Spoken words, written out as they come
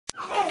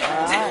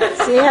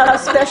See how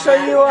special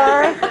you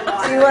are?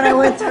 See what I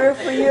went through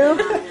for you?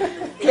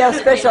 See how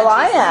special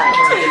I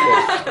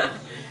am.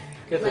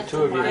 Get the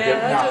two of you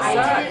together.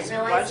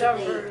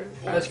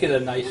 Let's get a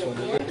nice one,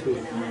 the two of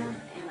you.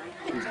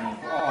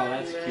 Oh,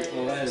 that's cute.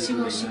 Well, that is She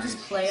just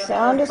play that,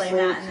 Sound and asleep.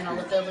 then I'll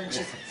look over and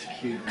she's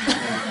cute.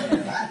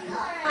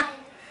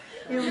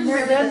 When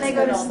they're done, they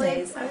go to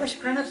sleep. I wish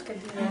grown-ups could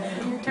do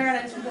that. You're tired,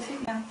 I just want to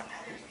sleep now.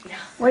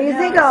 What do you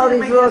think of all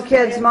these little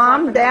kids,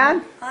 Mom,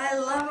 Dad? I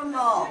love them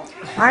all.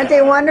 Aren't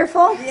they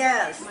wonderful?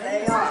 Yes,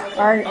 they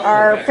are.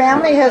 Our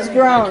family has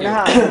grown,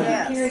 huh?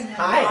 Yes.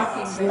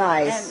 It's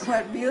nice. And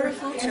what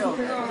beautiful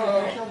children. I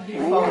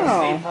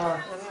know.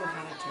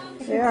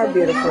 They are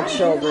beautiful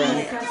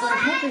children.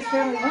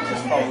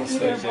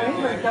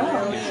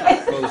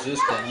 Close this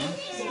down.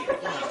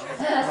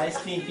 My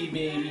stinky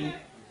baby.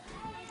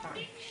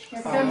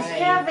 Here comes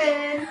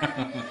Kevin.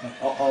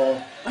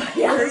 Uh-oh.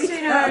 Yes,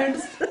 sweetheart.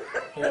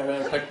 Yeah, I'm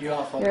going to pick you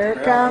off. Here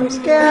comes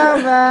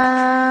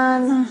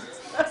Kevin.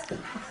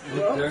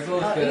 There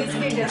goes He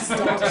Kevin. just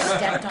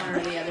stepped on her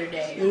the other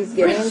day. He's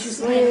getting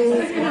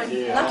sleep.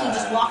 Lucky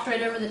just walked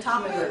right over the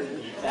top of her.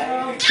 Who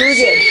did? She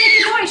didn't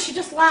make a noise, she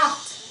just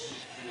laughed.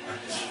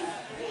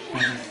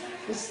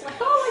 Just like,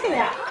 oh, look at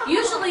that.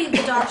 Usually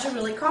the dogs are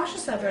really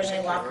cautious of her and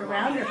they walk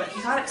around her, but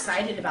he got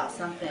excited about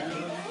something.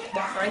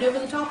 Walked right over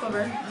the top of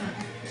her.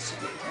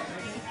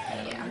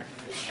 Yeah.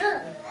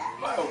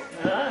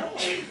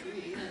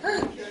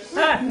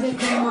 You got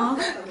grandma?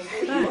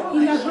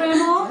 You got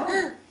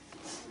grandma?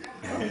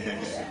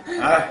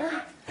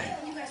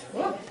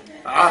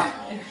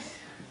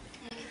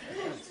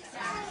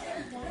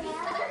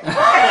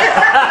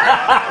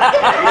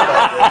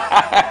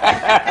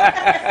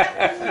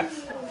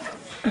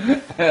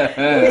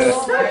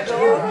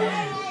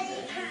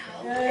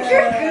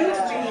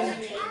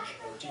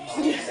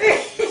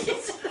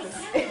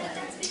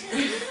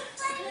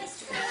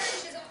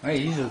 Hey,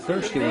 he's a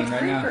thirsty one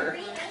right now.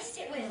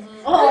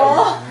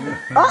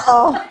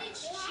 Uh-oh.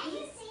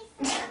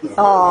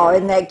 Oh,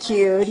 isn't that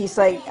cute? He's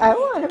like, I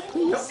want a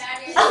piece. I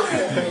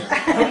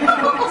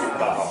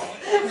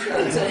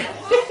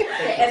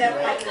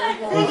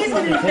think he's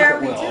going to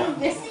share me too.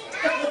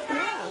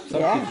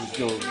 Some kids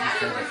go just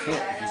have a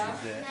fit if you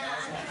do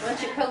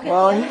that.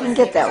 Well, he can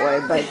get that way,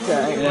 but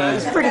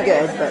he's pretty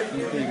good. But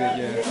He's pretty good,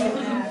 yeah.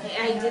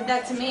 Yeah, he did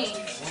that to me.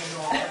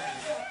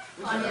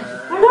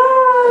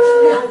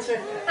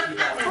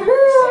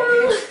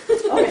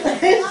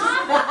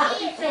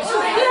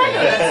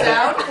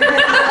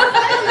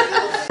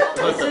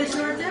 This is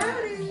your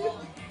daddy.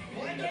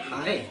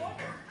 Hi.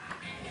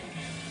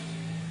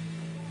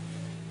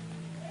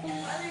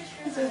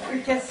 So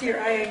you can see your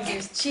eye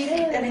gives cheek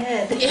and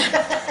head.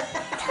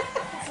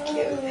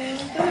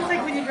 It looks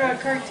like when you draw a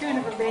cartoon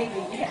of a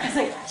baby. It's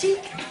like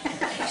cheek.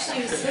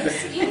 She was so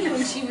skinny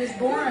when she was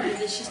born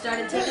that she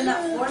started taking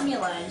that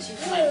formula and she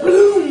was like,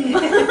 boom!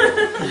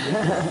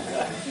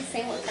 He's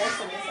saying what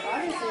person is it?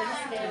 Obviously,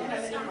 they don't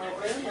have any more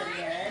room in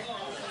here.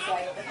 It's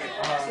like the big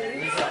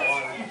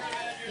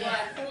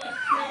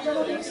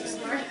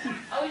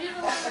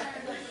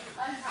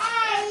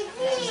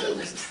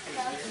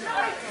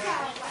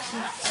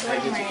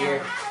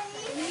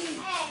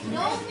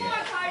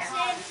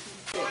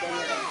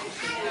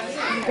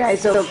you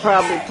guys will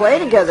probably play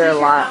together a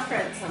lot.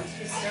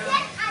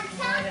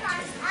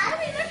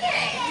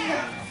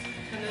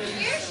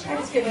 I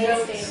just get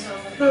notes.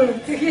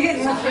 Boom. You're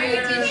getting one for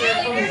your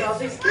phone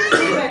calls. Excuse me,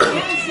 but you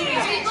haven't seen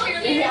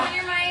me.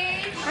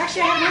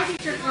 Actually, I had one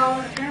teacher call,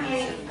 and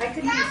apparently I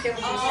couldn't understand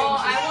what she was saying. Oh,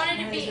 I wanted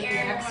to be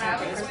here when I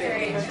was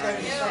very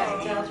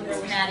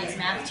Maddie's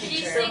math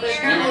teacher. singing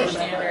She didn't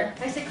understand her.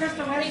 I said,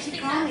 Crystal, why did she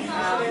call me? I said I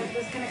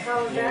was going to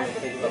call her back,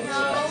 but she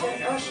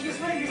said, oh, she just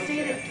wanted to say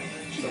that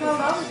she called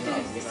all the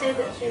students to say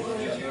that they were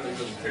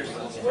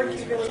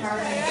working really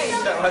hard.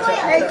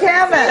 Hey,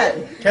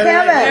 Kevin.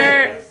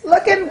 Kevin.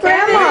 Look at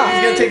Grandma.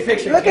 He's going to take a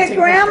picture. Look at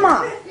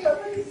Grandma.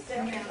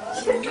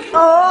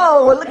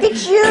 Oh, look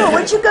at you.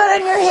 What you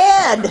got on your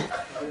head?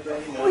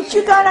 What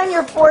you got on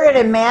your forehead?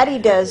 And Maddie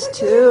does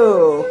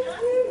too.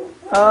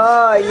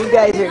 Oh, you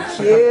guys are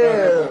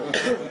cute.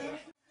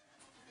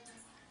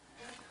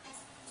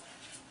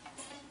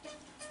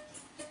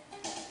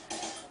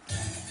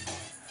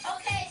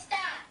 Okay,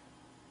 stop.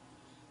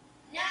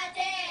 Not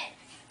dance.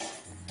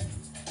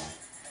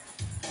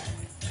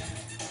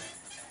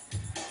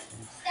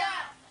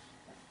 Stop.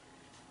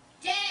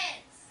 Dance.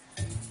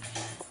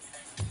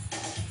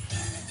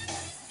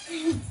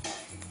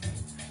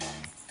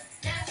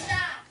 Now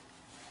stop.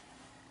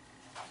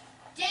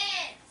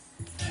 Dance.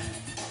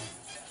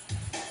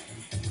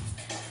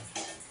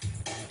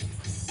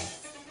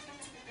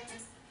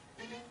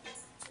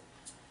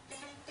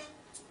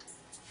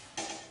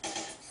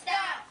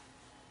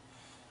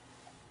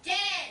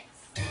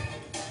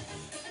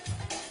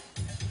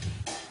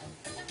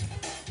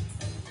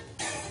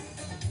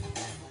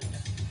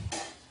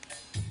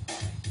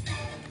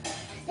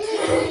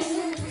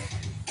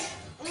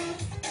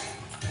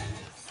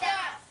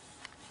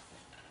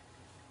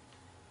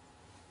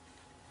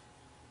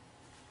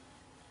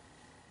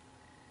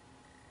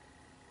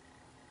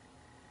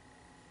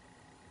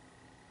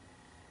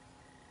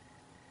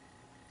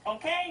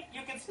 Okay,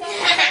 you can stop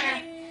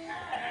dancing.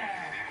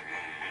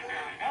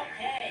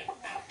 Okay.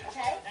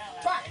 Okay?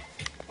 But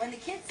when the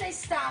kids say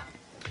stop,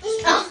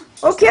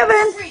 Oh,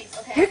 Kevin, freeze,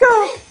 okay? here you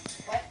go.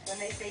 What? When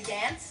they say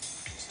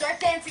dance, start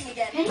dancing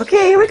again.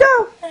 Okay, here we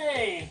go.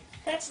 Hey,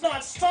 that's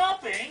not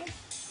stopping.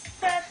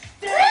 That's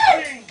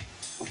dancing.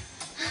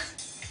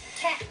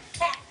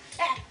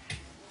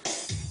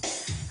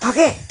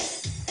 Okay.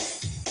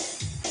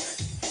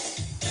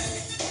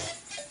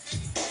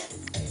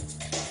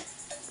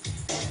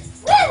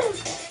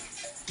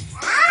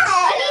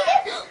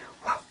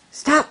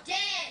 Stop.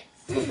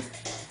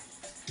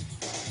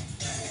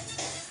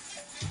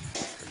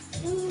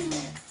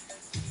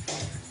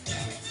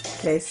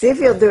 Okay, see if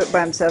he'll do it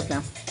by himself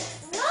now.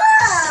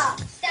 Stop.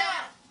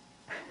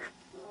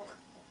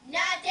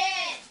 Not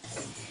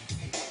dance.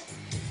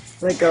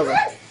 Let go of him.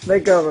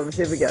 Let go of him.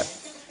 See if we go.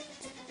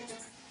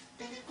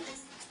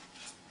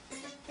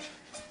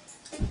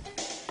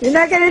 You're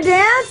not going to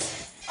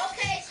dance?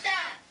 Okay,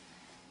 stop.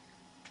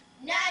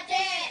 Not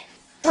dance.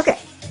 Okay.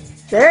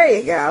 There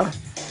you go.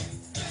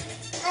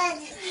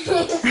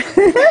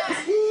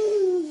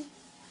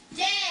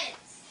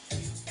 Dance.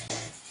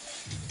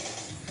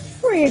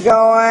 Where are you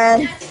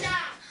going? Now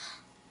stop.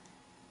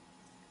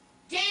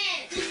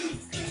 Dance.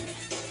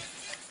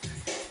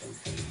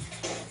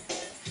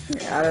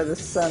 You're out of the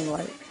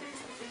sunlight.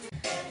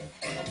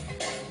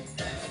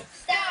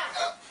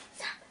 Stop.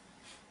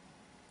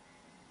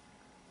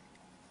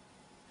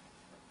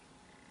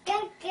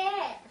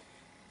 Okay.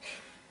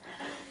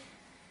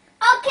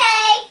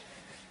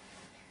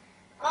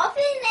 All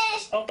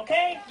finished.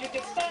 Okay, you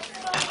can stop.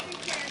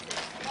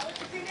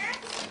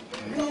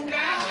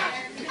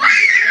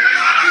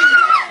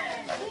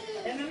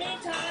 In the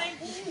meantime,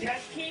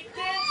 just keep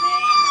dancing.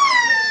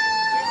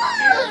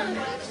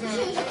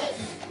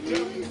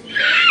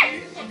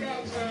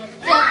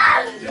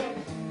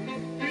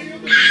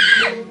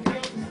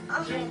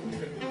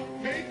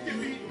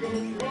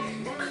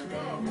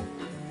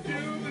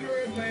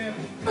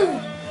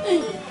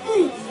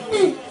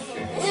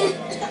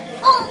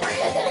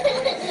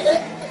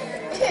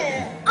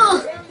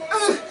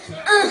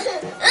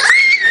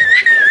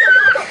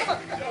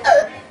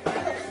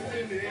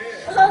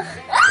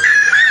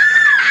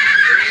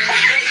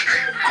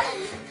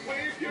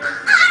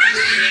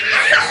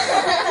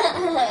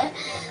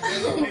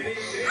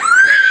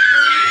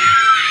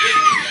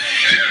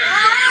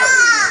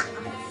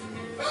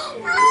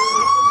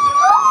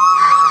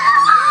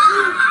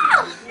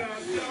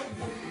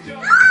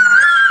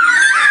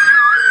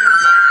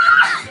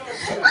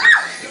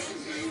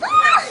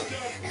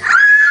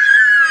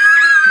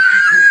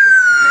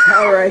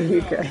 All right,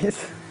 you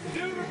guys.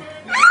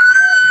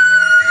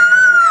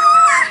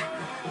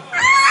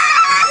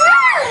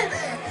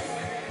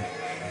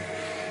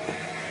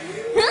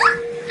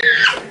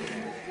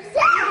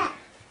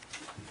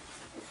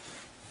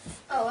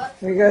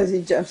 Here he goes.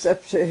 He jumps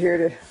up to here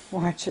to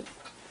watch it.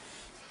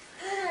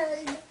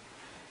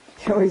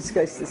 He always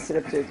goes to sit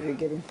up there at the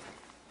beginning.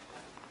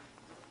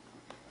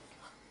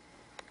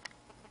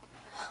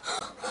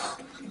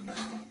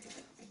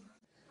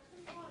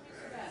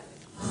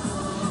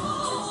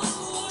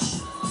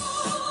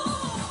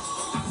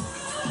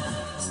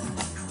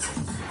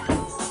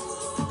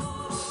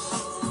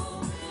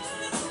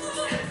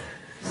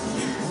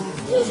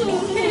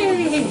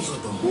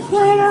 You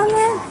playing on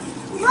there?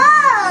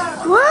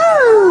 Whoa!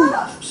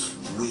 Whoa!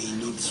 We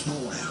need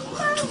small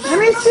aircraft. Let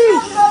me see.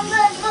 World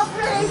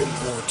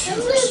War II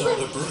saw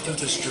the birth of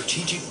the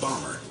strategic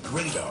bomber,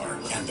 radar,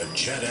 and the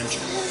jet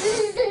engine.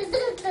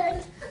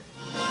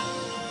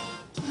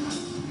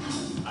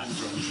 I'm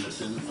James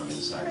Listen from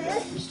inside the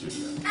acting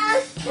studio.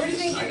 Where do you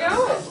think you're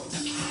going?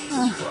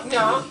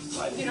 No,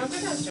 you don't go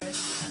downstairs.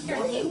 Here.